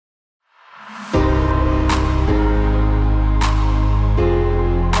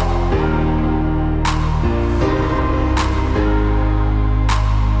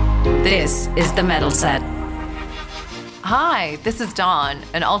This is the Metal Set. Hi, this is Dawn,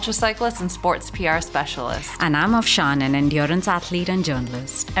 an ultra-cyclist and sports PR specialist. And I'm Afshan, an endurance athlete and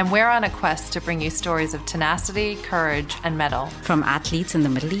journalist. And we're on a quest to bring you stories of tenacity, courage, and mettle. From athletes in the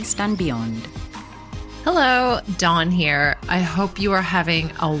Middle East and beyond. Hello, Dawn here. I hope you are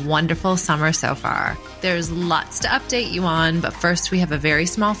having a wonderful summer so far. There's lots to update you on, but first we have a very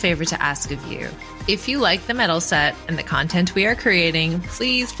small favor to ask of you. If you like the Metal Set and the content we are creating,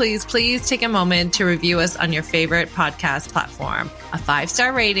 please take a moment to review us on your favorite podcast platform. A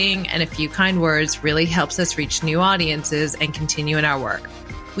 5-star rating and a few kind words really helps us reach new audiences and continue in our work.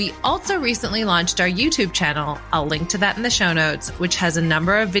 We also recently launched our YouTube channel, I'll link to that in the show notes, which has a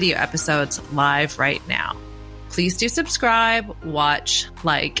number of video episodes live right now. Please do subscribe, watch,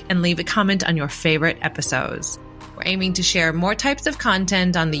 like, and leave a comment on your favorite episodes. We're aiming to share more types of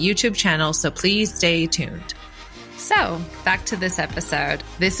content on the YouTube channel, so please stay tuned. So, back to this episode.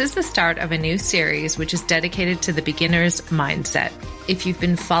 This is the start of a new series which is dedicated to the beginner's mindset. If you've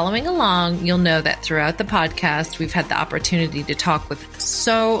been following along, you'll know that throughout the podcast, we've had the opportunity to talk with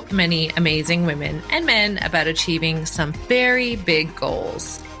so many amazing women and men about achieving some very big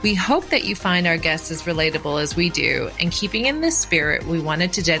goals. We hope that you find our guests as relatable as we do, and keeping in this spirit, we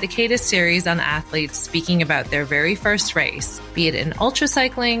wanted to dedicate a series on athletes speaking about their very first race, be it in ultra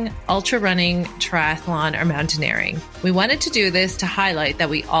cycling, ultra running, triathlon, or mountaineering. We wanted to do this to highlight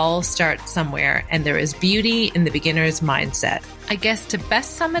that we all start somewhere, and there is beauty in the beginner's mindset. I guess to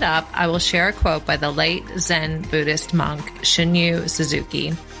best sum it up, I will share a quote by the late Zen Buddhist monk Shunryu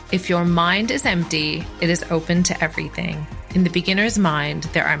Suzuki. If your mind is empty, it is open to everything. In the beginner's mind,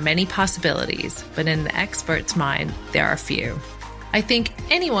 there are many possibilities, but in the expert's mind, there are few. I think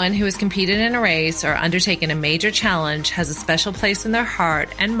anyone who has competed in a race or undertaken a major challenge has a special place in their heart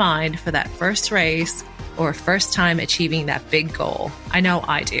and mind for that first race or first time achieving that big goal. I know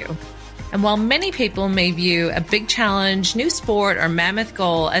I do. And while many people may view a big challenge, new sport, or mammoth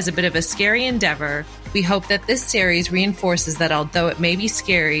goal as a bit of a scary endeavor, we hope that this series reinforces that although it may be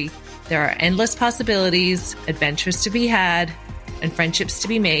scary, there are endless possibilities, adventures to be had, and friendships to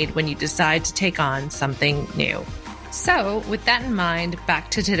be made when you decide to take on something new. So, with that in mind,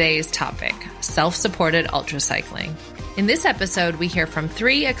 back to today's topic, self-supported ultracycling. In this episode, we hear from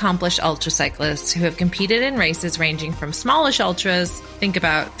 3 accomplished ultracyclists who have competed in races ranging from smallish ultras, think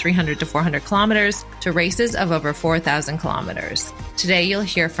about 300 to 400 kilometers, to races of over 4,000 kilometers. Today, you'll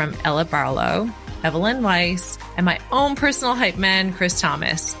hear from Ella Barlow, Evelyn Weiss, and my own personal hype man, Chris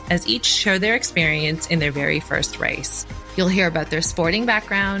Thomas, as each share their experience in their very first race. You'll hear about their sporting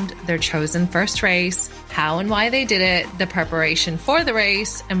background, their chosen first race, how and why they did it, the preparation for the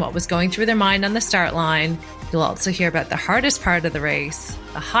race, and what was going through their mind on the start line. You'll also hear about the hardest part of the race,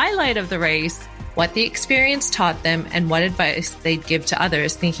 the highlight of the race, what the experience taught them, and what advice they'd give to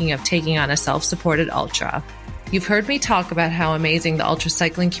others thinking of taking on a self-supported ultra. You've heard me talk about how amazing the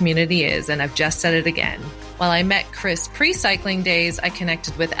ultracycling community is, and I've just said it again. While I met Chris pre-cycling days, I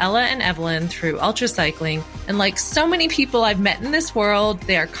connected with Ella and Evelyn through ultracycling, and like so many people I've met in this world,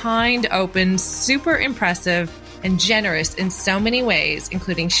 they are kind, open, super impressive, and generous in so many ways,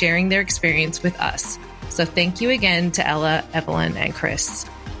 including sharing their experience with us. So thank you again to Ella, Evelyn, and Chris.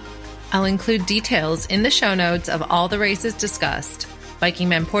 I'll include details in the show notes of all the races discussed: Viking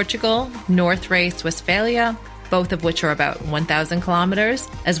Men Portugal, North Race Westphalia, both of which are about 1,000 kilometers,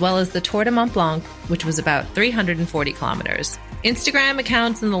 as well as the Tour de Mont Blanc, which was about 340 kilometers. Instagram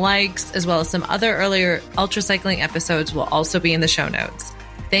accounts and the likes, as well as some other earlier ultracycling episodes, will also be in the show notes.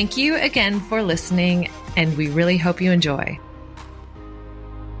 Thank you again for listening, and we really hope you enjoy.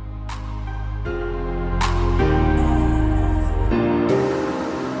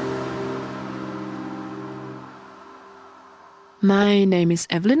 My name is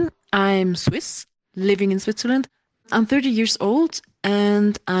Evelyn. I'm Swiss, living in Switzerland. I'm 30 years old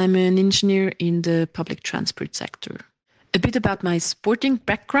and I'm an engineer in the public transport sector. A bit about my sporting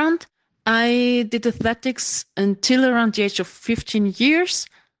background. I did athletics until around the age of 15 years.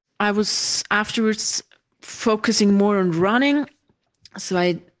 I was afterwards focusing more on running. So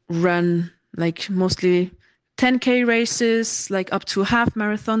I ran like mostly 10K races, like up to half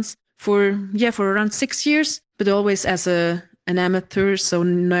marathons for around 6 years, but always as an amateur, so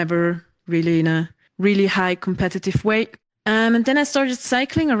never really in a really high competitive way. And then I started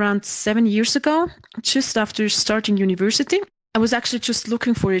cycling around 7 years ago, just after starting university. I was actually just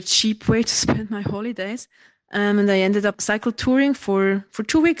looking for a cheap way to spend my holidays. And I ended up cycle touring for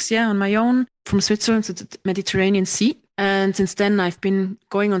 2 weeks, on my own, from Switzerland to the Mediterranean Sea. And since then, I've been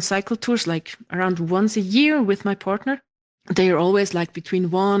going on cycle tours like around once a year with my partner. They are always like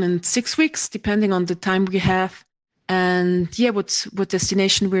between 1 and 6 weeks, depending on the time we have. And what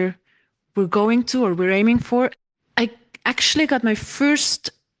destination we're we're going to or we're aiming for. I actually got my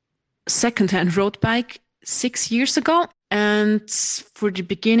first second-hand road bike 6 years ago. And for the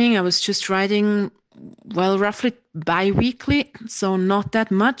beginning, I was just riding, well, roughly bi-weekly, so not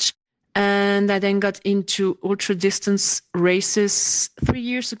that much. And I then got into ultra-distance races 3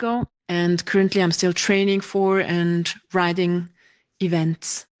 years ago. And currently I'm still training for and riding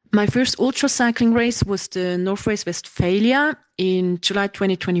events. My first ultra cycling race was the North Race Westphalia in July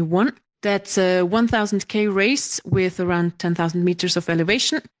 2021. That's a 1000k race with around 10,000 meters of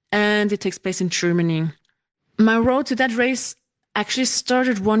elevation, and it takes place in Germany. My road to that race actually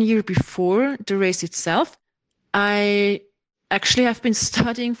started 1 year before the race itself. I actually have been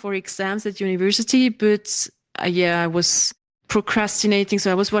studying for exams at university, but I was procrastinating.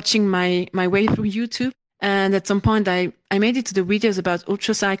 So I was watching my way through YouTube. And at some point I made it to the videos about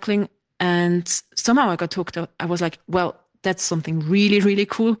ultra cycling, and somehow I got hooked. I was like, well, that's something really, really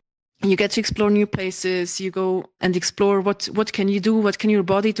cool. You get to explore new places. You go and explore what can you do? What can your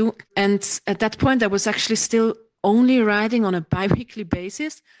body do? And at that point, I was actually still only riding on a bi-weekly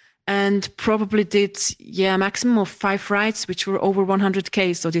basis, and probably did a maximum of 5 rides, which were over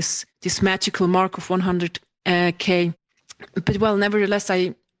 100k. So this magical mark of 100k. But well, nevertheless,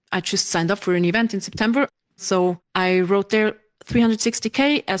 I just signed up for an event in September. So I rode there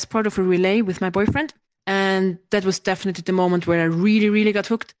 360k as part of a relay with my boyfriend. And that was definitely the moment where I really, really got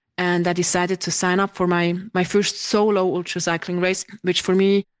hooked. And I decided to sign up for my first solo ultra cycling race, which for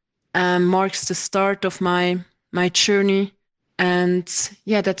me marks the start of my journey. And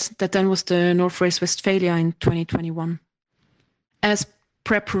that then was the North Race Westphalia in 2021. As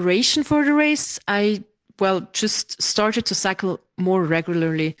preparation for the race, I just started to cycle more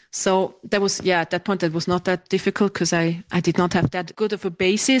regularly. So that was, at that point, that was not that difficult because I did not have that good of a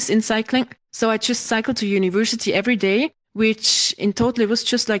basis in cycling. So I just cycled to university every day, which in total it was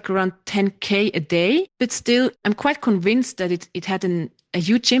just like around 10k a day. But still, I'm quite convinced that it had a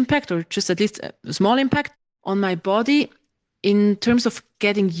huge impact, or just at least a small impact on my body in terms of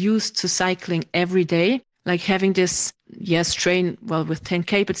getting used to cycling every day. Like having this, strain, with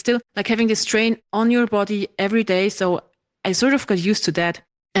 10k, but still like having this strain on your body every day. So I sort of got used to that.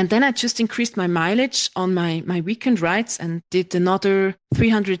 And then I just increased my mileage on my weekend rides and did another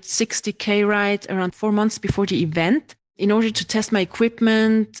 360k ride around 4 months before the event in order to test my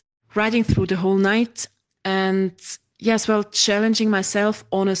equipment, riding through the whole night. And challenging myself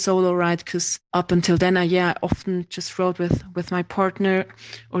on a solo ride, because up until then, I often just rode with my partner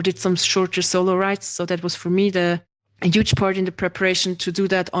or did some shorter solo rides. So that was for me a huge part in the preparation to do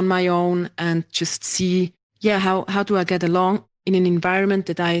that on my own and just see, how do I get along in an environment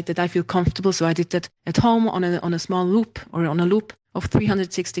that I feel comfortable. So I did that at home on a small loop, or on a loop of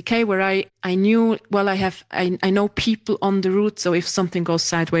 360k, where I knew, I know people on the route. So if something goes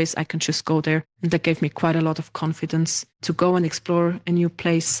sideways, I can just go there. And that gave me quite a lot of confidence to go and explore a new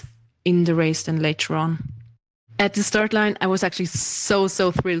place in the race then later on. At the start line, I was actually so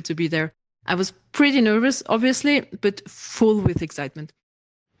thrilled to be there. I was pretty nervous, obviously, but full with excitement.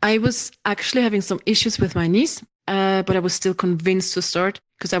 I was actually having some issues with my knees, but I was still convinced to start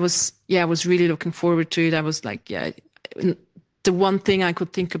because I was really looking forward to it. I was like, the one thing I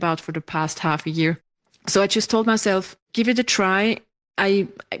could think about for the past half a year. So I just told myself, give it a try. I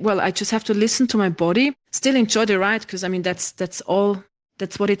just have to listen to my body, still enjoy the ride, because that's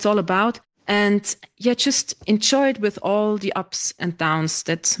what it's all about. And just enjoy it with all the ups and downs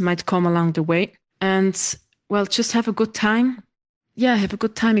that might come along the way. And just have a good time. Have a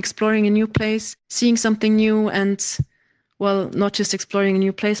good time exploring a new place, seeing something new, and not just exploring a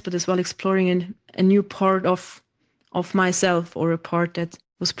new place, but as well exploring a new part of myself, or a part that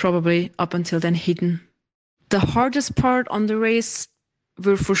was probably up until then hidden. The hardest part on the race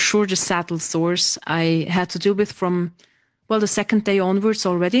were for sure the saddle sores I had to deal with from the second day onwards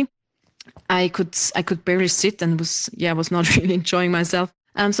already. I could barely sit and was not really enjoying myself.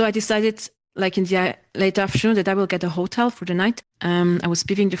 So I decided, like in the late afternoon, that I will get a hotel for the night. I was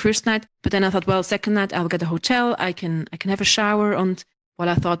bivvying the first night, but then I thought, second night I'll get a hotel. I can have a shower, and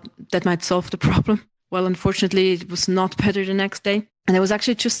I thought that might solve the problem. Well, unfortunately, it was not better the next day. And I was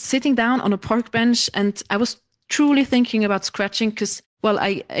actually just sitting down on a park bench, and I was truly thinking about scratching because,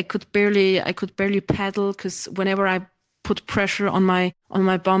 I could barely pedal, because whenever I put pressure on my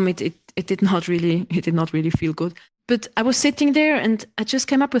bum, it did not really feel good. But I was sitting there, and I just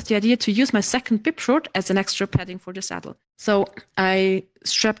came up with the idea to use my second bib short as an extra padding for the saddle. So I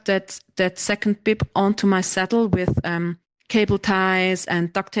strapped that second bib onto my saddle with cable ties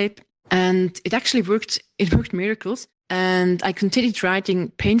and duct tape. And it actually worked. It worked miracles. And I continued riding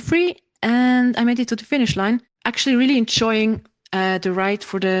pain-free, and I made it to the finish line. Actually really enjoying the ride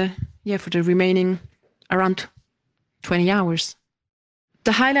for the for the remaining around 20 hours.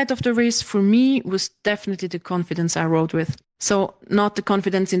 The highlight of the race for me was definitely the confidence I rode with. So not the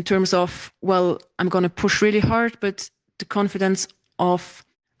confidence in terms of, well, I'm going to push really hard, but the confidence of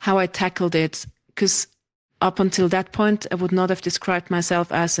how I tackled it. Because up until that point, I would not have described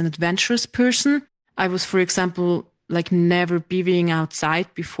myself as an adventurous person. I was, for example, like never bivvying outside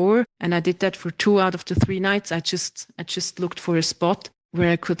before. And I did that for 2 out of the 3 nights. I just looked for a spot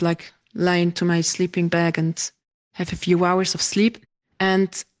where I could like lie into my sleeping bag and have a few hours of sleep.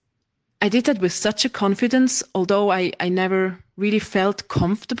 And I did that with such a confidence, although I never really felt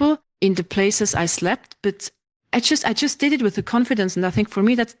comfortable in the places I slept, but I just did it with the confidence. And I think for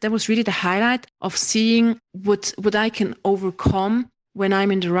me, that was really the highlight of seeing what I can overcome when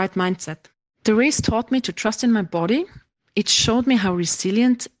I'm in the right mindset. The race taught me to trust in my body. It showed me how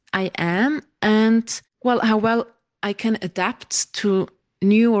resilient I am and, well, how well I can adapt to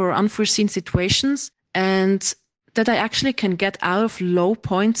new or unforeseen situations, and that I actually can get out of low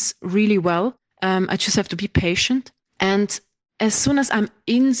points really well. I just have to be patient. And as soon as I'm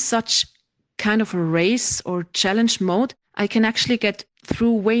in such kind of a race or challenge mode, I can actually get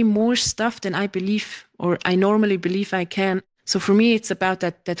through way more stuff than I believe or I normally believe I can. So for me, it's about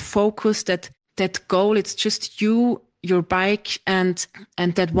that focus, that goal. It's just you, your bike, and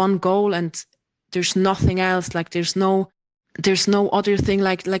that one goal, and there's nothing else. Like there's no other thing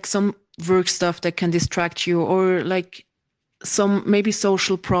like some work stuff that can distract you, or like some maybe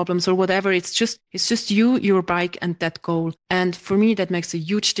social problems or whatever. It's just you, your bike, and that goal. And for me, that makes a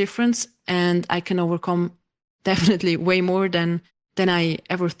huge difference, and I can overcome definitely way more than I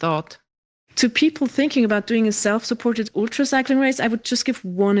ever thought. To people thinking about doing a self-supported ultra cycling race, I would just give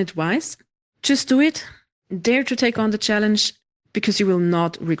one advice. Just do it. Dare to take on the challenge, because you will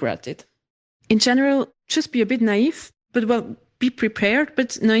not regret it. In general, just be a bit naive, but well, be prepared,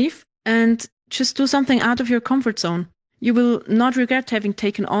 but naive, and just do something out of your comfort zone. You will not regret having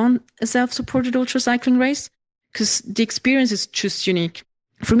taken on a self-supported ultra cycling race, because the experience is just unique.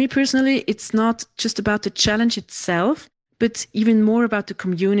 For me personally, it's not just about the challenge itself, but even more about the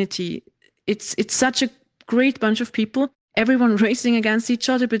community. It's such a great bunch of people, everyone racing against each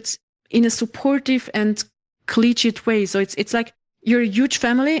other, but in a supportive and collegiate way. So it's like you're a huge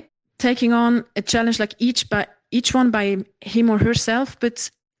family taking on a challenge, like each one by him or herself. But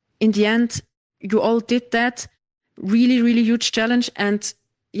in the end, you all did that really, really huge challenge. And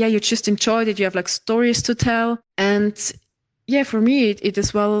yeah, you just enjoyed it. You have like stories to tell. And yeah, for me, it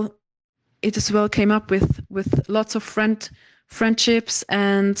as well came up with lots of friendships.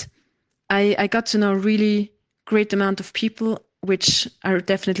 And I got to know a really great amount of people, which I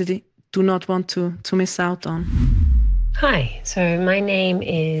definitely do not want to miss out on. Hi, so my name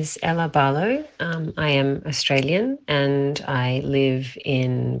is Ella Barlow. I am Australian and I live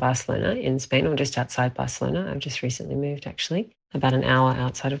in Barcelona in Spain, or just outside Barcelona. I've just recently moved, actually, about an hour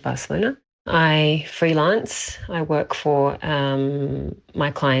outside of Barcelona. I freelance. I work for, my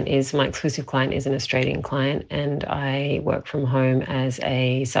exclusive client is an Australian client, and I work from home as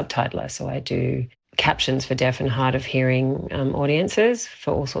a subtitler. So I do captions for deaf and hard of hearing audiences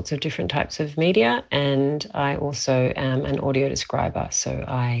for all sorts of different types of media. And I also am an audio describer. So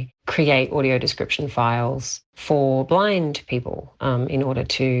I create audio description files for blind people in order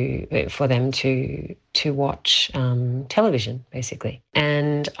for them to watch television, basically.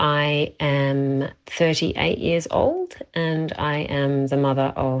 And I am 38 years old, and I am the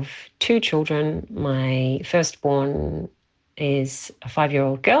mother of 2 children. My firstborn is a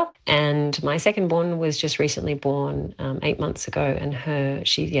 5-year-old girl, and my second-born was just recently born 8 months ago, and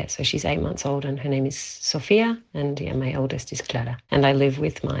she's 8 months old, and her name is Sophia, and my eldest is Clara. And I live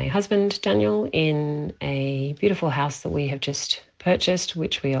with my husband Daniel in a beautiful house that we have just purchased,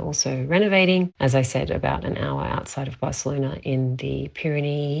 which we are also renovating, as I said, about an hour outside of Barcelona in the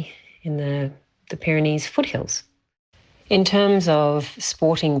Pyrenees foothills. In terms of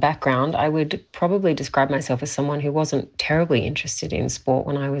sporting background, I would probably describe myself as someone who wasn't terribly interested in sport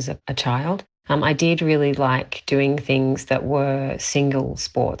when I was a child. I did really like doing things that were single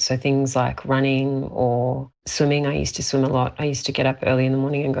sports, so things like running or swimming. I used to swim a lot. I used to get up early in the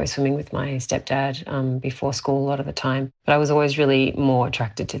morning and go swimming with my stepdad before school a lot of the time. But I was always really more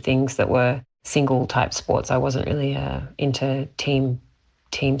attracted to things that were single type sports. I wasn't really into team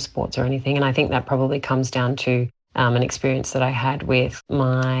sports or anything. And I think that probably comes down to an experience that I had with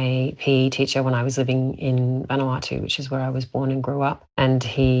my PE teacher when I was living in Vanuatu, which is where I was born and grew up. And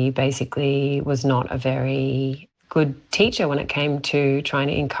he basically was not a very good teacher when it came to trying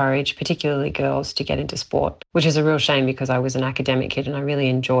to encourage particularly girls to get into sport, which is a real shame because I was an academic kid and I really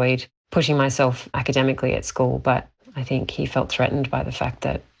enjoyed pushing myself academically at school. But I think he felt threatened by the fact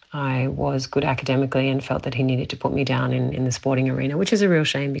that I was good academically and felt that he needed to put me down in the sporting arena, which is a real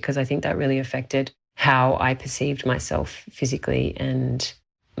shame because I think that really affected how I perceived myself physically and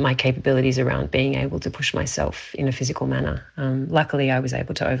my capabilities around being able to push myself in a physical manner. Luckily, I was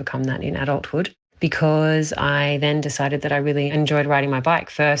able to overcome that in adulthood because I then decided that I really enjoyed riding my bike,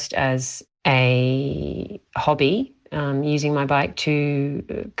 first as a hobby, using my bike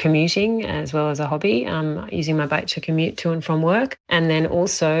to commuting as well as a hobby, using my bike to commute to and from work. And then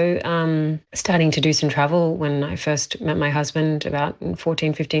also starting to do some travel. When I first met my husband about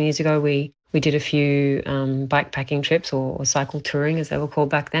 14, 15 years ago, we did a few bike packing trips or cycle touring, as they were called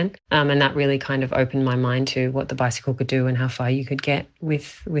back then. And that really kind of opened my mind to what the bicycle could do and how far you could get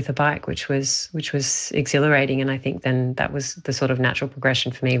with a bike, which was exhilarating. And I think then that was the sort of natural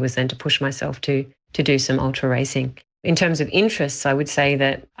progression for me, was then to push myself to do some ultra racing. In terms of interests, I would say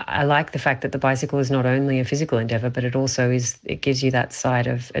that I like the fact that the bicycle is not only a physical endeavour, but it gives you that side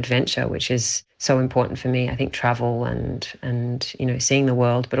of adventure, which is so important for me. I think travel and seeing the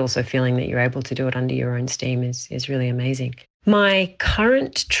world, but also feeling that you're able to do it under your own steam is really amazing. My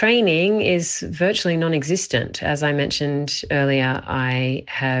current training is virtually non-existent. As I mentioned earlier, I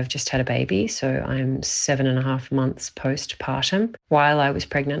have just had a baby, so I'm 7.5 months postpartum. While I was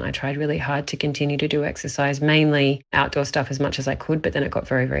pregnant, I tried really hard to continue to do exercise, mainly outdoor stuff as much as I could, but then it got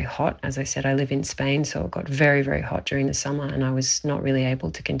very, very hot. As I said, I live in Spain, so it got very, very hot during the summer, and I was not really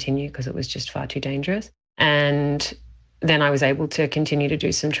able to continue because it was just far too dangerous. And then I was able to continue to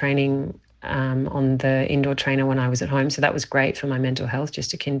do some training on the indoor trainer when I was at home. So that was great for my mental health,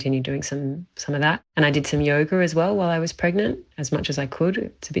 just to continue doing some of that. And I did some yoga as well while I was pregnant, as much as I could.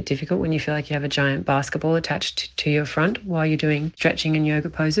 It's a bit difficult when you feel like you have a giant basketball attached to your front while you're doing stretching and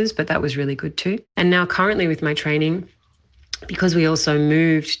yoga poses, but that was really good too. And now currently with my training, because we also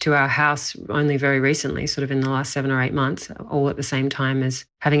moved to our house only very recently, sort of in the last 7 or 8 months, all at the same time as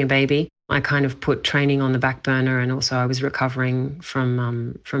having a baby, I kind of put training on the back burner, and also I was recovering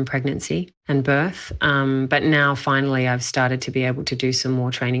from pregnancy and birth. But now finally I've started to be able to do some more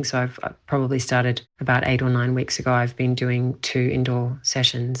training. So I've probably started about 8 or 9 weeks ago. I've been doing 2 indoor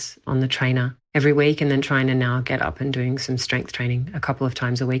sessions on the trainer every week, and then trying to now get up and doing some strength training a couple of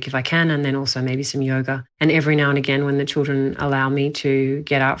times a week if I can, and then also maybe some yoga. And every now and again, when the children allow me to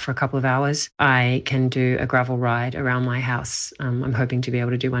get out for a couple of hours, I can do a gravel ride around my house. I'm hoping to be able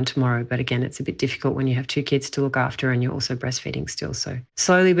to do one tomorrow, but again, it's a bit difficult when you have 2 kids to look after and you're also breastfeeding still. So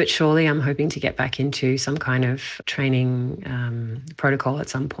slowly but surely, I'm hoping to get back into some kind of training protocol at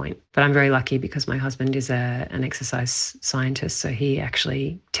some point. But I'm very lucky because my husband is an exercise scientist, so he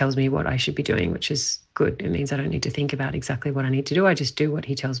actually tells me what I should be doing, which is good. It means I don't need to think about exactly what I need to do. I just do what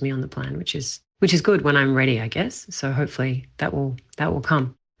he tells me on the plan, which is good when I'm ready, I guess. So hopefully that will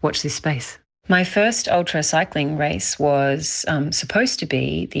come. Watch this space. My first ultra cycling race was supposed to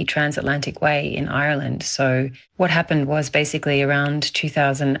be the Transatlantic Way in Ireland. So what happened was basically around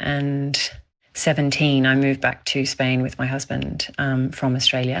 2017, I moved back to Spain with my husband from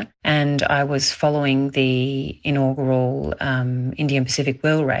Australia, and I was following the inaugural Indian Pacific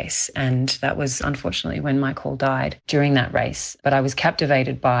Wheel Race, and that was unfortunately when Michael died during that race. But I was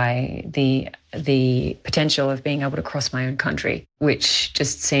captivated by the potential of being able to cross my own country, which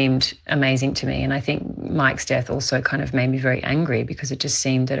just seemed amazing to me. And I think Mike's death also kind of made me very angry, because it just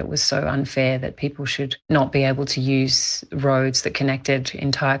seemed that it was so unfair that people should not be able to use roads that connected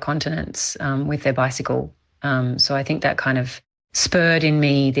entire continents with their bicycle. So I think that kind of spurred in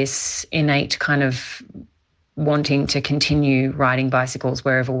me this innate kind of wanting to continue riding bicycles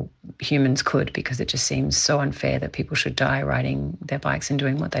wherever humans could, because it just seems so unfair that people should die riding their bikes and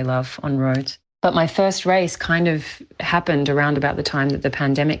doing what they love on roads. But my first race kind of happened around about the time that the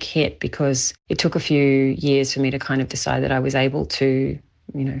pandemic hit, because it took a few years for me to kind of decide that I was able to,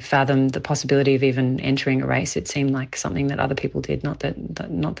 fathom the possibility of even entering a race. It seemed like something that other people did, not that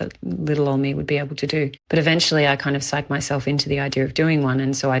little old me would be able to do. But eventually I kind of psyched myself into the idea of doing one.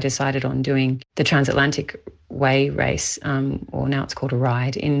 And so I decided on doing the Transatlantic Way race, or now it's called a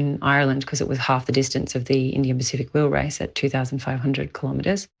ride, in Ireland, because it was half the distance of the Indian Pacific Wheel Race at 2,500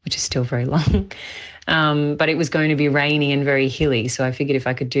 kilometres, which is still very long. But it was going to be rainy and very hilly. So I figured if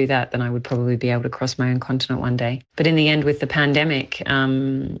I could do that, then I would probably be able to cross my own continent one day. But in the end, with the pandemic,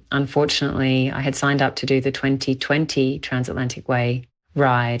 unfortunately, I had signed up to do the 2020 Transatlantic Way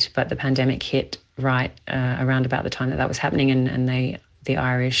ride, but the pandemic hit right around about the time that was happening, and the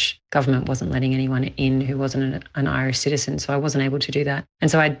Irish government wasn't letting anyone in who wasn't an Irish citizen, so I wasn't able to do that. And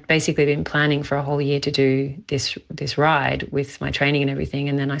so I'd basically been planning for a whole year to do this ride with my training and everything,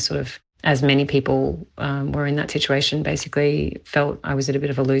 and then I sort of as many people were in that situation, basically felt I was at a bit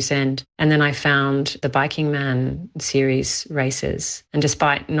of a loose end. And then I found the Biking Man series races. And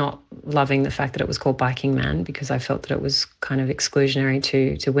despite not loving the fact that it was called Biking Man, because I felt that it was kind of exclusionary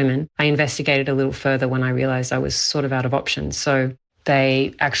to women, I investigated a little further when I realised I was sort of out of options. So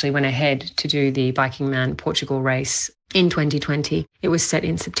they actually went ahead to do the Biking Man Portugal race in 2020. It was set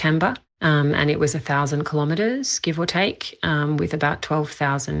in September. And it was 1,000 kilometres, give or take, with about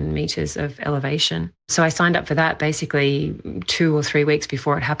 12,000 metres of elevation. So I signed up for that basically 2 or 3 weeks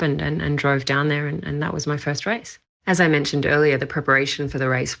before it happened and drove down there, and that was my first race. As I mentioned earlier, the preparation for the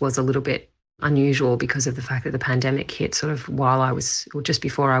race was a little bit unusual because of the fact that the pandemic hit sort of just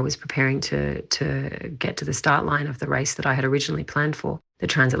before I was preparing to get to the start line of the race that I had originally planned for, the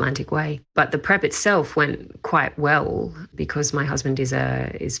Transatlantic Way. But the prep itself went quite well because my husband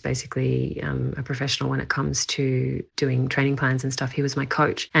is basically a professional when it comes to doing training plans and stuff. He was my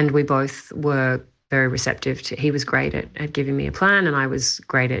coach, and we both were very receptive to. He was great at giving me a plan, and I was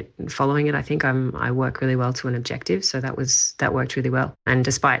great at following it. I think I work really well to an objective, so that worked really well. And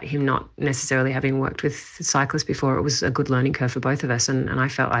despite him not necessarily having worked with cyclists before, it was a good learning curve for both of us. And I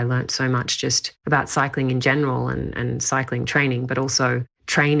felt I learnt so much just about cycling in general and cycling training, but also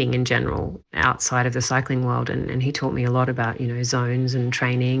training in general outside of the cycling world. And he taught me a lot about, zones and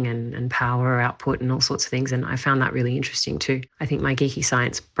training and power output and all sorts of things. And I found that really interesting too. I think my geeky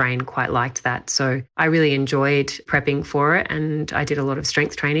science brain quite liked that. So I really enjoyed prepping for it. And I did a lot of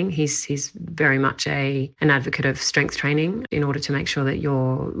strength training. He's very much an advocate of strength training in order to make sure that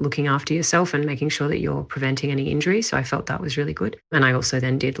you're looking after yourself and making sure that you're preventing any injury. So I felt that was really good. And I also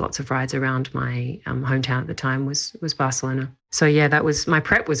then did lots of rides around my hometown at the time was Barcelona. So yeah, my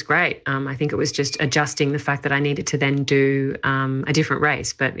prep was great. I think it was just adjusting the fact that I needed to then do a different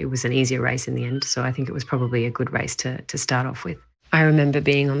race, but it was an easier race in the end. So I think it was probably a good race to start off with. I remember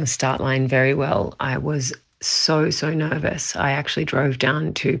being on the start line very well. I was so nervous. I actually drove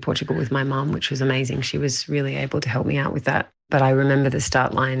down to Portugal with my mum, which was amazing. She was really able to help me out with that. But I remember the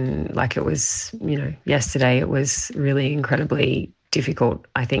start line like it was, yesterday. It was really incredibly difficult.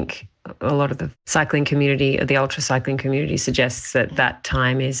 I think a lot of the cycling community, or the ultra cycling community, suggests that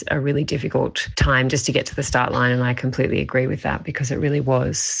time is a really difficult time just to get to the start line. And I completely agree with that, because it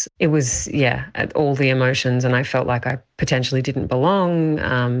was all the emotions. And I felt like I potentially didn't belong.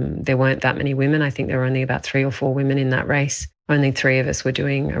 There weren't that many women. I think there were only about 3 or 4 women in that race. Only 3 of us were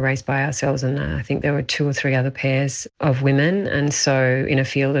doing a race by ourselves, and I think there were 2 or 3 other pairs of women. And so in a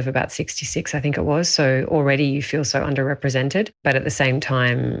field of about 66, I think it was. So already you feel so underrepresented. But at the same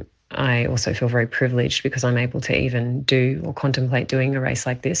time, I also feel very privileged because I'm able to even do or contemplate doing a race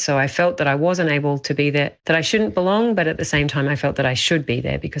like this. So I felt that I wasn't able to be there, that I shouldn't belong, but at the same time I felt that I should be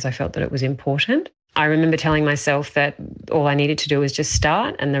there because I felt that it was important. I remember telling myself that all I needed to do was just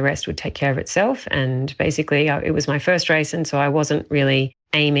start and the rest would take care of itself. And basically it was my first race, and so I wasn't really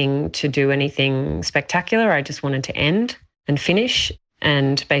aiming to do anything spectacular. I just wanted to end and finish.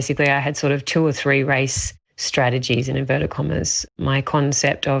 And basically I had sort of 2 or 3 race strategies in inverted commas. My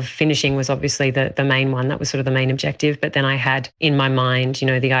concept of finishing was obviously the main one. That was sort of the main objective. But then I had in my mind,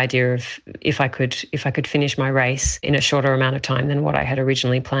 the idea of if I could finish my race in a shorter amount of time than what I had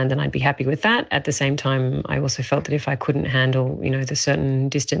originally planned, then I'd be happy with that. At the same time, I also felt that if I couldn't handle, the certain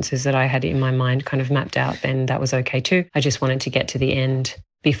distances that I had in my mind kind of mapped out, then that was okay too. I just wanted to get to the end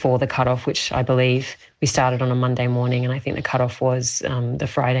before the cutoff, which I believe we started on a Monday morning, and I think the cutoff was the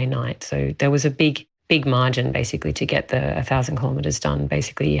Friday night. So there was a big margin basically to get the 1,000 kilometers done.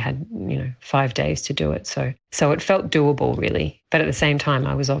 Basically you had, 5 days to do it. So it felt doable really. But at the same time,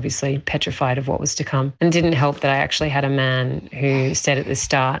 I was obviously petrified of what was to come. And it didn't help that I actually had a man who said at the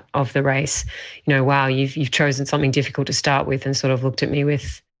start of the race, wow, you've chosen something difficult to start with, and sort of looked at me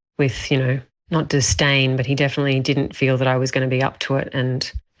with, not disdain, but he definitely didn't feel that I was going to be up to it.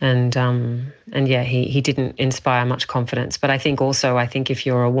 And he didn't inspire much confidence. But I think if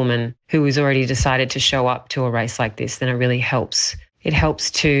you're a woman who has already decided to show up to a race like this, then it really helps. It helps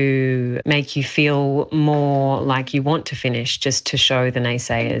to make you feel more like you want to finish, just to show the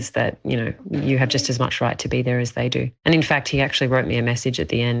naysayers that, you have just as much right to be there as they do. And in fact, he actually wrote me a message at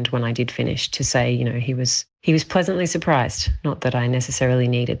the end when I did finish to say, he was pleasantly surprised. Not that I necessarily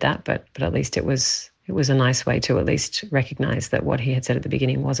needed that, but at least it was a nice way to at least recognise that what he had said at the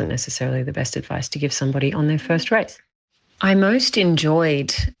beginning wasn't necessarily the best advice to give somebody on their first race. I most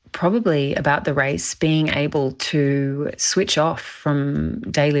enjoyed probably about the race being able to switch off from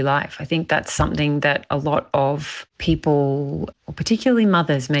daily life. I think that's something that a lot of people, or particularly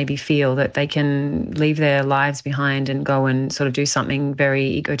mothers, maybe feel that they can leave their lives behind and go and sort of do something very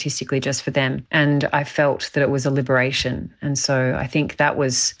egotistically just for them. And I felt that it was a liberation. And so I think that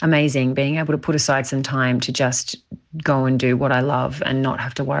was amazing, being able to put aside some time to just go and do what I love and not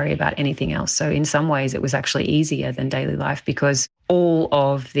have to worry about anything else. So in some ways it was actually easier than daily life, because all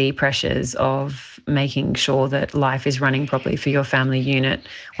of the pressures of making sure that life is running properly for your family unit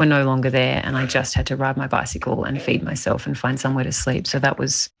were no longer there. And I just had to ride my bicycle and feed myself and find somewhere to sleep. So that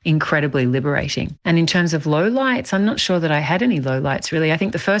was incredibly liberating. And in terms of lowlights, I'm not sure that I had any lowlights really. I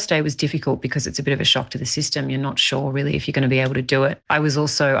think the first day was difficult because it's a bit of a shock to the system. You're not sure really if you're going to be able to do it. I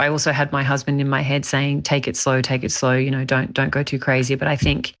also had my husband in my head saying, take it slow, don't go too crazy. But I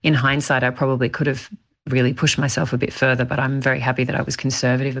think in hindsight, I probably could have really pushed myself a bit further, but I'm very happy that I was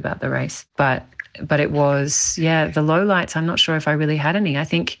conservative about the race. But it was, the lowlights, I'm not sure if I really had any. I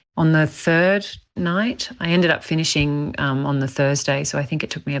think on the third night, I ended up finishing on the Thursday. So I think it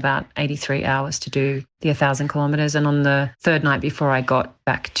took me about 83 hours to do the 1,000 kilometres. And on the third night before I got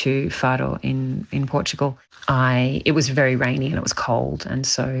back to Faro in Portugal, it was very rainy and it was cold. And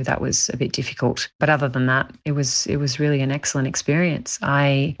so that was a bit difficult. But other than that, it was really an excellent experience.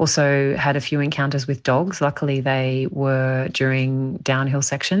 I also had a few encounters with dogs. Luckily, they were during downhill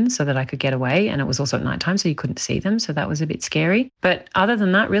sections so that I could get away. And it was also at nighttime, so you couldn't see them. So that was a bit scary. But other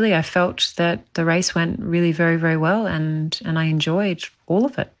than that, really, I felt that the race went really very, very well, and I enjoyed all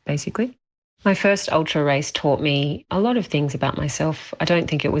of it, basically. My first ultra race taught me a lot of things about myself. I don't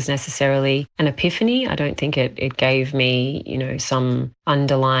think it was necessarily an epiphany. I don't think it gave me, some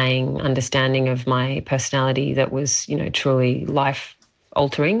underlying understanding of my personality that was, truly life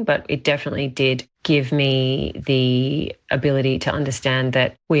altering, but it definitely did give me the ability to understand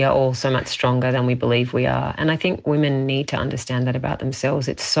that we are all so much stronger than we believe we are. And I think women need to understand that about themselves.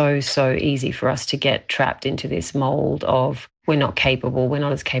 It's so easy for us to get trapped into this mold of we're not capable, we're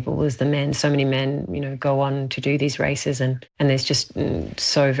not as capable as the men. So many men, go on to do these races, and there's just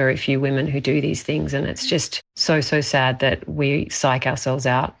so very few women who do these things. And it's just so sad that we psych ourselves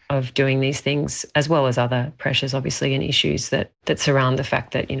out of doing these things, as well as other pressures, obviously, and issues that surround the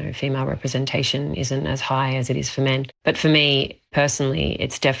fact that, female representation isn't as high as it is for men. But for me personally,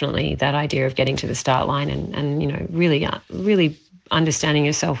 it's definitely that idea of getting to the start line and really understanding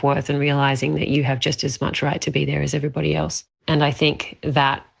your self-worth and realizing that you have just as much right to be there as everybody else. And I think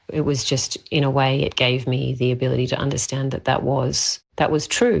that it was just, in a way, it gave me the ability to understand that was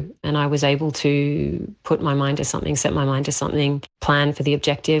true. And I was able to put my mind to something, set my mind to something, plan for the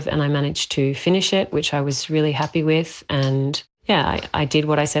objective, and I managed to finish it, which I was really happy with. And I did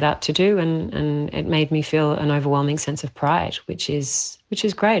what I set out to do, and it made me feel an overwhelming sense of pride, which is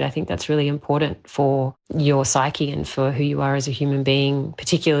great. I think that's really important for your psyche and for who you are as a human being,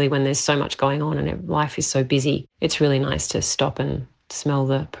 particularly when there's so much going on and life is so busy. It's really nice to stop and smell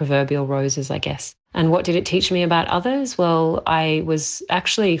the proverbial roses, I guess. And what did it teach me about others? Well, I was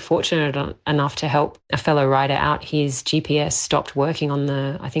actually fortunate enough to help a fellow rider out. His GPS stopped working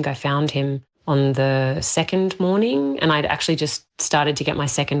I think I found him on the second morning, and I'd actually just started to get my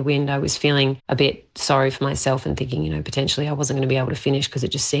second wind. I was feeling a bit sorry for myself and thinking, potentially I wasn't going to be able to finish because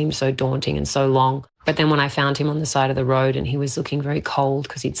it just seemed so daunting and so long. But then when I found him on the side of the road and he was looking very cold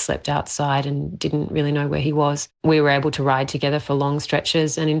because he'd slept outside and didn't really know where he was, we were able to ride together for long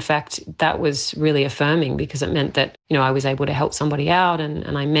stretches. And in fact, that was really affirming because it meant that, I was able to help somebody out,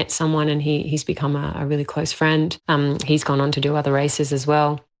 and I met someone, and he's become a really close friend. He's gone on to do other races as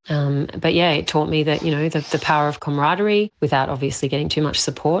well. But it taught me that, the power of camaraderie without obviously getting too much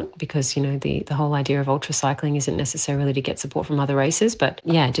support, because, the whole idea of ultra cycling isn't necessarily to get support from other races, but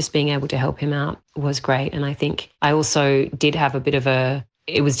just being able to help him out was great. And I think I also did have a bit of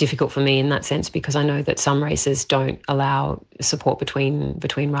it was difficult for me in that sense, because I know that some races don't allow support between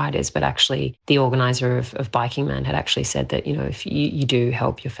riders, but actually the organizer of Biking Man had actually said that, if you do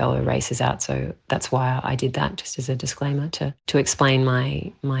help your fellow racers out. So that's why I did that, just as a disclaimer to explain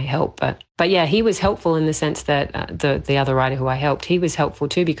my help. But he was helpful in the sense that the other rider who I helped, he was helpful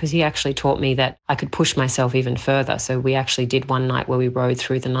too, because he actually taught me that I could push myself even further. So we actually did one night where we rode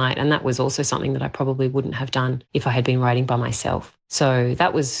through the night, and that was also something that I probably wouldn't have done if I had been riding by myself. So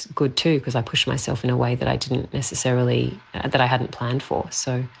that was good too, because I pushed myself in a way that I didn't necessarily, that I hadn't planned for.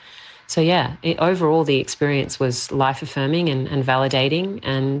 So overall the experience was life-affirming and validating,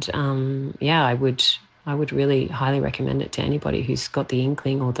 and I would really highly recommend it to anybody who's got the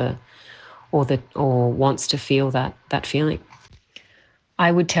inkling or wants to feel that feeling.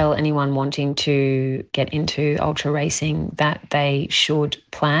 I would tell anyone wanting to get into ultra racing that they should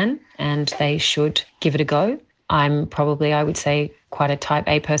plan and they should give it a go. I'm probably, I would say, quite a type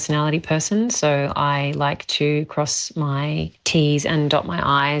A personality person. So I like to cross my T's and dot my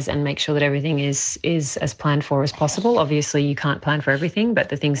I's and make sure that everything is as planned for as possible. Obviously, you can't plan for everything, but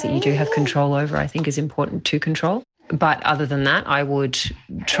the things that you do have control over, I think, is important to control. But other than that, I would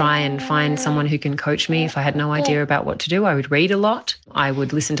try and find someone who can coach me. If I had no idea about what to do, I would read a lot. I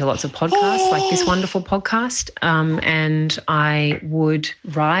would listen to lots of podcasts like this wonderful podcast. And I would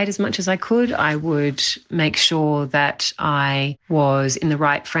ride as much as I could. I would make sure that I was in the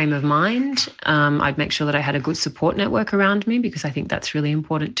right frame of mind. I'd make sure that I had a good support network around me, because I think that's really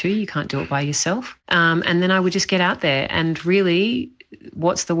important too. You can't do it by yourself. And then I would just get out there and really,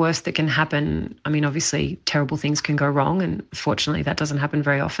 what's the worst that can happen? I mean, obviously, terrible things can go wrong, and fortunately, that doesn't happen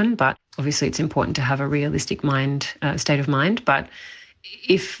very often. But obviously, it's important to have a realistic state of mind. But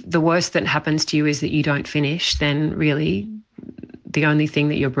if the worst that happens to you is that you don't finish, then really the only thing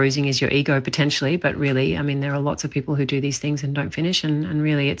that you're bruising is your ego potentially. But really, I mean, there are lots of people who do these things and don't finish, and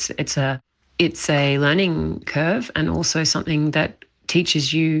really, it's a learning curve, and also something that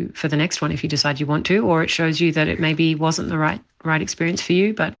teaches you for the next one if you decide you want to, or it shows you that it maybe wasn't the right experience for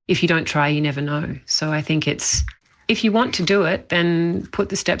you. But if you don't try, you never know. So I think it's, if you want to do it, then put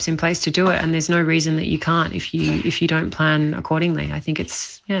the steps in place to do it, and there's no reason that you can't if you don't plan accordingly. I think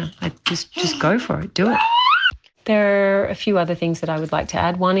it's, I just go for it, do it. There are a few other things that I would like to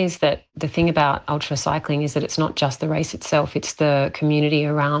add. One is that the thing about ultra cycling is that it's not just the race itself, it's the community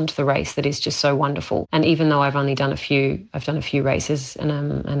around the race that is just so wonderful. And even though I've done a few races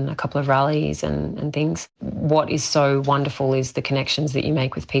and a couple of rallies and things, what is so wonderful is the connections that you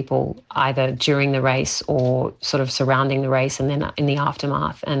make with people either during the race or sort of surrounding the race and then in the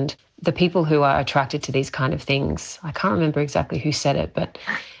aftermath. And the people who are attracted to these kind of things, I can't remember exactly who said it, but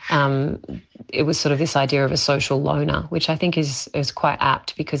it was sort of this idea of a social loner, which I think is quite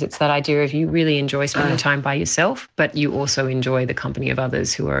apt, because it's that idea of you really enjoy spending time by yourself, but you also enjoy the company of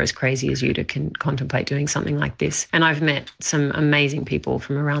others who are as crazy as you to contemplate doing something like this. And I've met some amazing people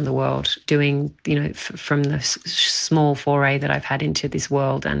from around the world doing, from the small foray that I've had into this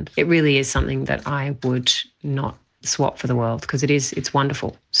world. And it really is something that I would not swap for the world, because it's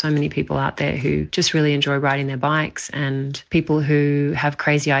wonderful. So many people out there who just really enjoy riding their bikes, and people who have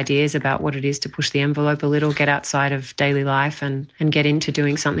crazy ideas about what it is to push the envelope a little, get outside of daily life and get into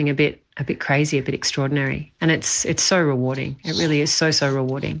doing something a bit crazy, a bit extraordinary. And it's so rewarding. It really is so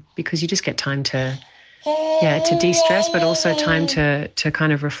rewarding, because you just get time to de-stress, but also time to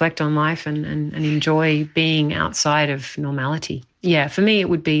kind of reflect on life and enjoy being outside of normality. Yeah, for me, it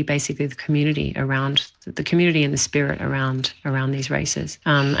would be basically the community and the spirit around these races.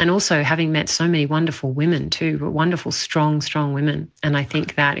 And also having met so many wonderful women too, wonderful, strong women. And I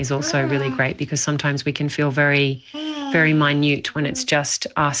think that is also really great, because sometimes we can feel very, very minute when it's just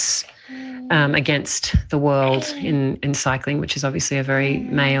us against the world in cycling, which is obviously a very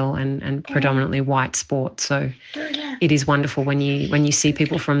male and predominantly white sport. So it is wonderful when you see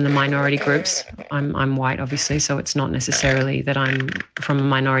people from the minority groups. I'm white, obviously, so it's not necessarily that I'm from a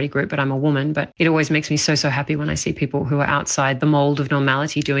minority group, but I'm a woman. But it always makes me so happy when I see people who are outside the mold of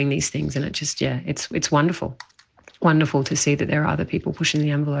normality doing these things, and it just it's wonderful. Wonderful to see that there are other people pushing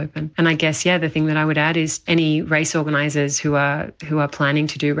the envelope. And I guess, the thing that I would add is any race organisers who are planning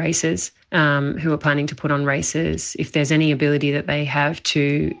to do races, who are planning to put on races, if there's any ability that they have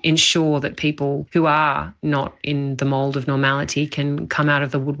to ensure that people who are not in the mould of normality can come out of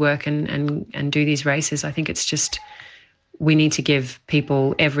the woodwork and do these races, I think it's just, we need to give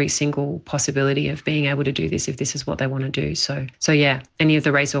people every single possibility of being able to do this if this is what they want to do. So any of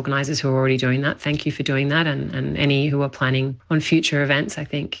the race organisers who are already doing that, thank you for doing that. And any who are planning on future events, I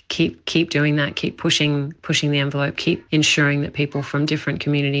think keep doing that, keep pushing the envelope, keep ensuring that people from different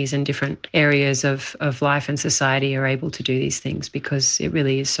communities and different areas of life and society are able to do these things, because it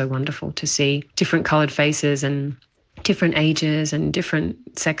really is so wonderful to see different coloured faces and different ages and different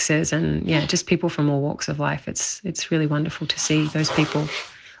sexes, and just people from all walks of life. It's really wonderful to see those people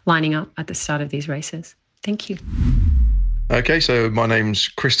lining up at the start of these races. Thank you. Okay, so my name's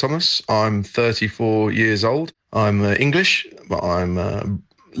Chris Thomas. I'm 34 years old. I'm English, but I'm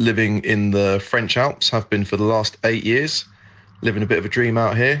living in the French Alps, have been for the last 8 years, living a bit of a dream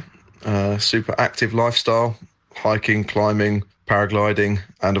out here. Super active lifestyle, hiking, climbing, paragliding,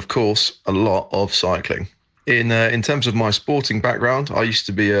 and of course, a lot of cycling. In terms of my sporting background, I used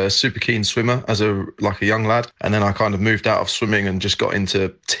to be a super keen swimmer as a young lad, and then I kind of moved out of swimming and just got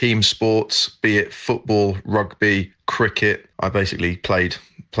into team sports, be it football, rugby, cricket. I basically played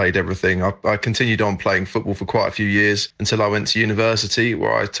played everything. I continued on playing football for quite a few years until I went to university,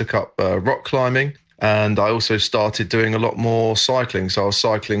 where I took up rock climbing. And I also started doing a lot more cycling. So I was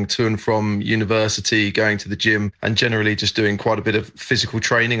cycling to and from university, going to the gym, and generally just doing quite a bit of physical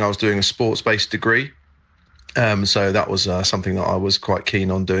training. I was doing a sports-based degree. So that was something that I was quite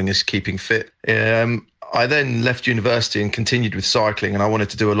keen on doing, is keeping fit. I then left university and continued with cycling, and I wanted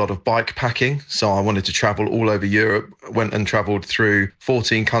to do a lot of bike packing. So I wanted to travel all over Europe, went and travelled through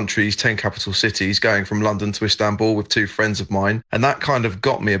 14 countries, 10 capital cities, going from London to Istanbul with 2 friends of mine. And that kind of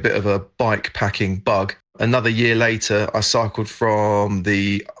got me a bit of a bike packing bug. Another year later, I cycled from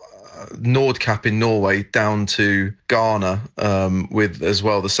the Nordkapp in Norway down to Ghana with as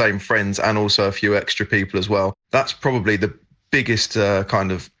well the same friends and also a few extra people as well. That's probably the biggest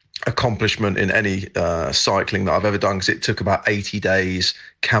kind of accomplishment in any cycling that I've ever done, because it took about 80 days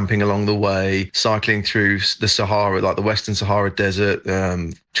camping along the way, cycling through the Sahara, like the Western Sahara Desert,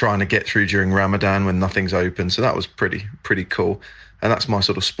 trying to get through during Ramadan when nothing's open. So that was pretty cool. And that's my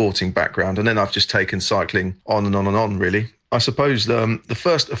sort of sporting background. And then I've just taken cycling on and on and on, really. I suppose the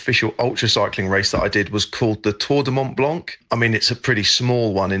first official ultra cycling race that I did was called the Tour de Mont Blanc. I mean, it's a pretty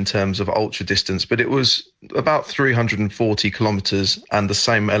small one in terms of ultra distance, but it was about 340 kilometers and the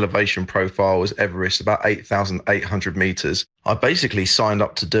same elevation profile as Everest, about 8,800 meters. I basically signed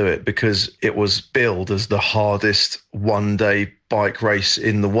up to do it because it was billed as the hardest one-day bike race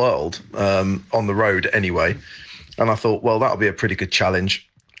in the world, on the road anyway. And I thought, well, that'll be a pretty good challenge.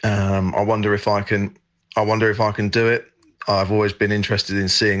 I wonder if I can do it. I've always been interested in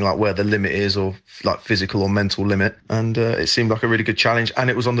seeing like where the limit is, or like physical or mental limit. And it seemed like a really good challenge. And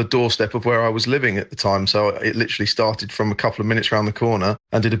it was on the doorstep of where I was living at the time. So it literally started from a couple of minutes around the corner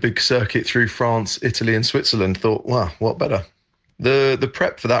and did a big circuit through France, Italy and Switzerland. Thought, wow, what better? The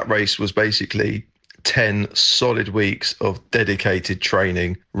prep for that race was basically 10 solid weeks of dedicated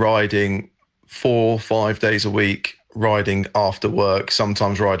training, riding 4 or 5 days a week, riding after work,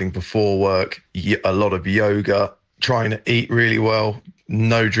 sometimes riding before work, a lot of yoga, trying to eat really well,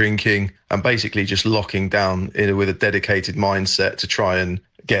 no drinking, and basically just locking down with a dedicated mindset to try and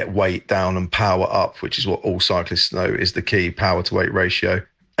get weight down and power up, which is what all cyclists know is the key, power to weight ratio.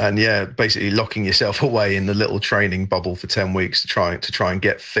 And yeah, basically locking yourself away in the little training bubble for 10 weeks to try and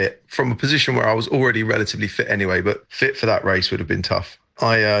get fit from a position where I was already relatively fit anyway, but fit for that race would have been tough.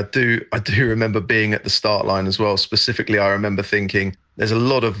 I do remember being at the start line as well. Specifically, I remember thinking, there's a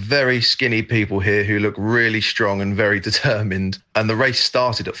lot of very skinny people here who look really strong and very determined. And the race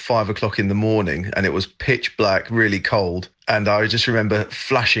started at 5 o'clock in the morning and it was pitch black, really cold. And I just remember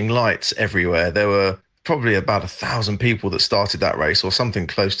flashing lights everywhere. There were probably about 1,000 people that started that race, or something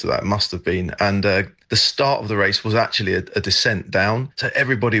close to that, must have been. And the start of the race was actually a descent down. So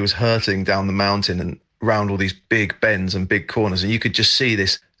everybody was hurtling down the mountain and around all these big bends and big corners, and you could just see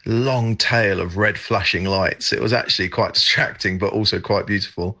this long tail of red flashing lights. It was actually quite distracting, but also quite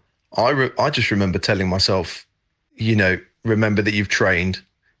beautiful. I just remember telling myself, remember that you've trained,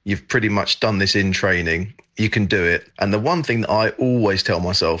 you've pretty much done this in training, you can do it. And the one thing that I always tell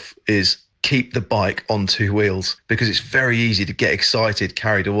myself is keep the bike on 2 wheels, because it's very easy to get excited,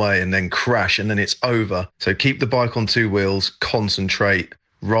 carried away, and then crash, and then it's over. So keep the bike on 2 wheels, concentrate,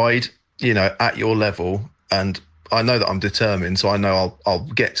 ride at your level. And I know that I'm determined, so I know I'll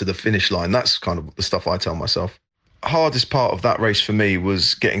get to the finish line. That's kind of the stuff I tell myself. Hardest part of that race for me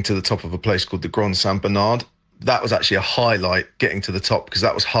was getting to the top of a place called the Grand Saint Bernard. That was actually a highlight, getting to the top, because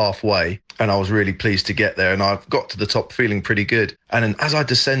that was halfway and I was really pleased to get there. And I got to the top feeling pretty good. And then as I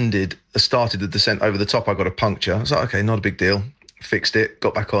started the descent over the top, I got a puncture. I was like, okay, not a big deal. Fixed it,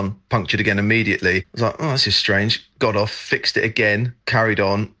 got back on, punctured again immediately. I was like, oh, this is strange. Got off, fixed it again, carried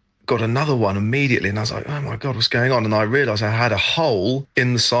on, got another one immediately. And I was like, oh my God, what's going on? And I realized I had a hole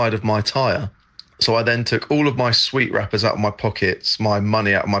in the side of my tire. So I then took all of my sweet wrappers out of my pockets, my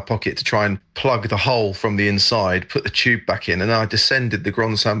money out of my pocket, to try and plug the hole from the inside, put the tube back in. And then I descended the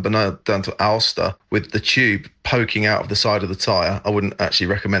Grand Saint Bernard down to Ulster with the tube poking out of the side of the tyre. I wouldn't actually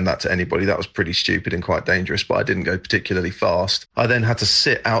recommend that to anybody. That was pretty stupid and quite dangerous, but I didn't go particularly fast. I then had to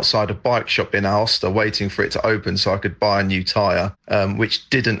sit outside a bike shop in Ulster waiting for it to open so I could buy a new tyre, which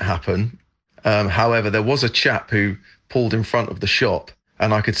didn't happen. However, there was a chap who pulled in front of the shop,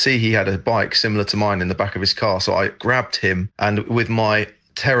 and I could see he had a bike similar to mine in the back of his car. So I grabbed him, and with my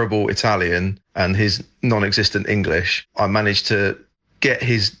terrible Italian and his non-existent English, I managed to get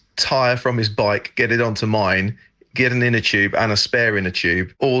his tyre from his bike, get it onto mine, get an inner tube and a spare inner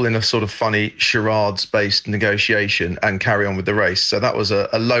tube, all in a sort of funny charades-based negotiation, and carry on with the race. So that was a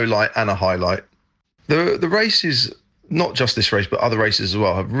low light and a highlight. The race is not just this race, but other races as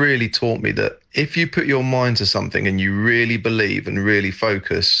well, have really taught me that if you put your mind to something and you really believe and really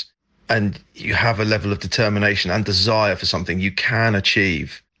focus and you have a level of determination and desire for something, you can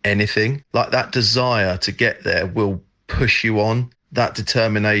achieve anything. Like that desire to get there will push you on. That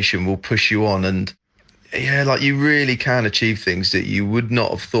determination will push you on. And yeah, like you really can achieve things that you would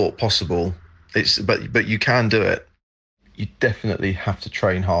not have thought possible. But you can do it. You definitely have to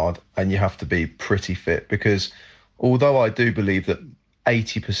train hard and you have to be pretty fit, because although I do believe that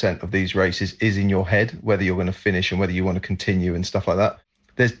 80% of these races is in your head, whether you're going to finish and whether you want to continue and stuff like that,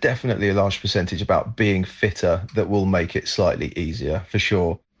 there's definitely a large percentage about being fitter that will make it slightly easier, for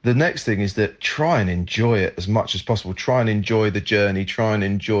sure. The next thing is that try and enjoy it as much as possible. Try and enjoy the journey, try and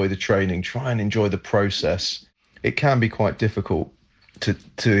enjoy the training, try and enjoy the process. It can be quite difficult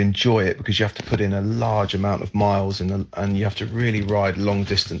to enjoy it because you have to put in a large amount of miles and you have to really ride long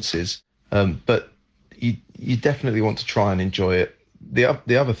distances. But you definitely want to try and enjoy it. The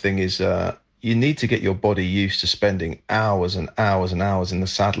other thing is you need to get your body used to spending hours and hours and hours in the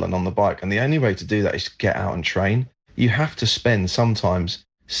saddle and on the bike. And the only way to do that is to get out and train. You have to spend sometimes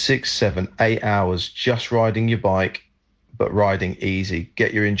 6, 7, 8 hours just riding your bike, but riding easy.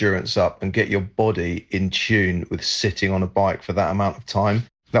 Get your endurance up and get your body in tune with sitting on a bike for that amount of time.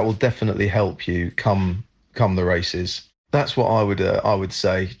 That will definitely help you come the races. That's what I would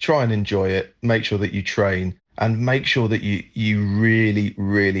say. Try and enjoy it. Make sure that you train and make sure that you really,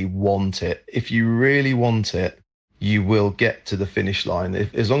 really want it. If you really want it, you will get to the finish line.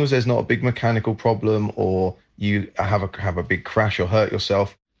 As long as there's not a big mechanical problem or you have a big crash or hurt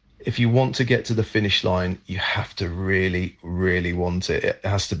yourself, if you want to get to the finish line, you have to really, really want it. It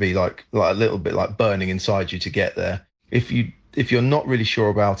has to be like a little bit like burning inside you to get there. If you're not really sure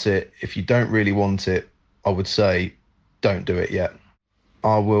about it, if you don't really want it, I would say don't do it yet.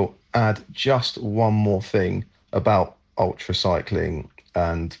 I will add just one more thing about ultra cycling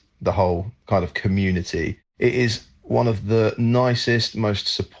and the whole kind of community. It is one of the nicest, most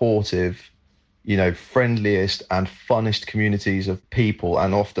supportive, friendliest and funnest communities of people,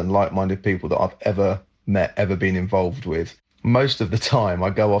 and often like-minded people that I've ever met, ever been involved with. Most of the time I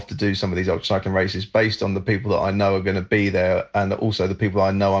go off to do some of these ultra cycling races based on the people that I know are going to be there, and also the people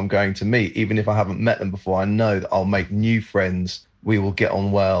I know I'm going to meet. Even if I haven't met them before, I know that I'll make new friends. We will get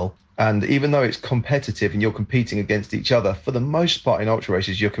on well. And even though it's competitive and you're competing against each other, for the most part in ultra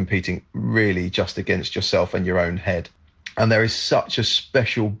races, you're competing really just against yourself and your own head. And there is such a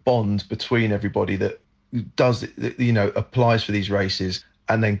special bond between everybody that does, applies for these races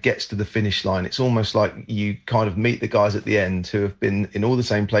and then gets to the finish line. It's almost like you kind of meet the guys at the end who have been in all the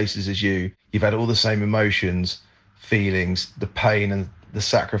same places as you. You've had all the same emotions, feelings, the pain and the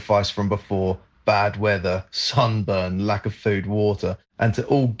sacrifice from before, bad weather, sunburn, lack of food, water. And to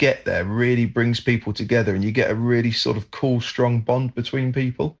all get there really brings people together, and you get a really sort of cool, strong bond between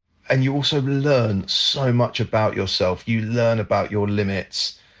people. And you also learn so much about yourself. You learn about your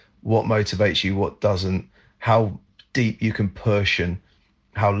limits, what motivates you, what doesn't, how deep you can push and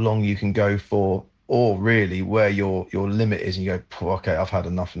how long you can go for, or really where your limit is and you go, okay, I've had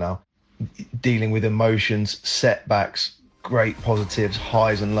enough now. Dealing with emotions, setbacks, great positives,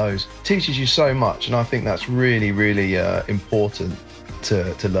 highs and lows, teaches you so much. And I think that's really, really important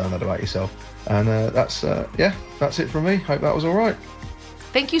to learn that about yourself. And that's it from me. Hope that was all right.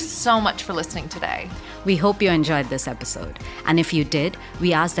 Thank you so much for listening today. We hope you enjoyed this episode. And if you did,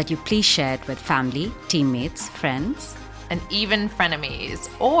 we ask that you please share it with family, teammates, friends, and even frenemies,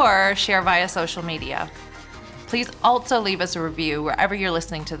 or share via social media. Please also leave us a review wherever you're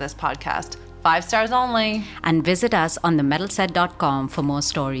listening to this podcast. 5 stars only. And visit us on themetalset.com for more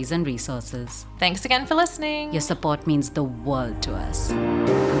stories and resources. Thanks again for listening. Your support means the world to us.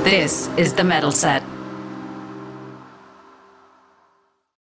 This is The Metal Set.